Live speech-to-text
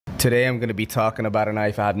Today I'm going to be talking about a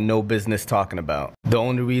knife I had no business talking about. The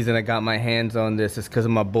only reason I got my hands on this is because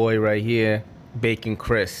of my boy right here, Bacon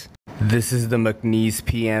Chris. This is the Mcnees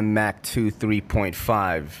PM Mac2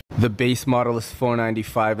 3.5. The base model is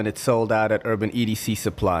 $495 and it's sold out at Urban EDC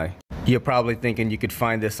Supply. You're probably thinking you could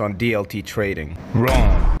find this on DLT Trading.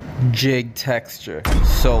 Wrong. Jig texture,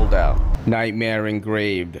 sold out. Nightmare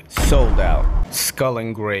engraved, sold out. Skull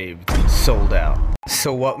engraved, sold out.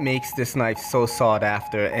 So what makes this knife so sought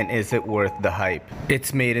after, and is it worth the hype?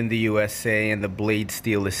 It's made in the USA and the blade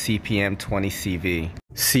steel is CPM 20CV.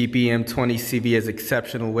 CPM 20CV has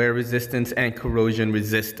exceptional wear resistance and corrosion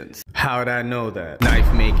resistance. How'd I know that?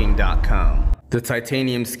 Knifemaking.com. The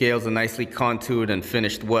titanium scales are nicely contoured and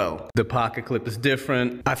finished well. The pocket clip is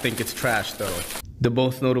different. I think it's trash though. The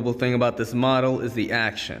most notable thing about this model is the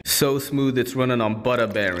action. So smooth it's running on butter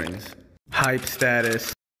bearings. Hype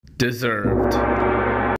status, deserved.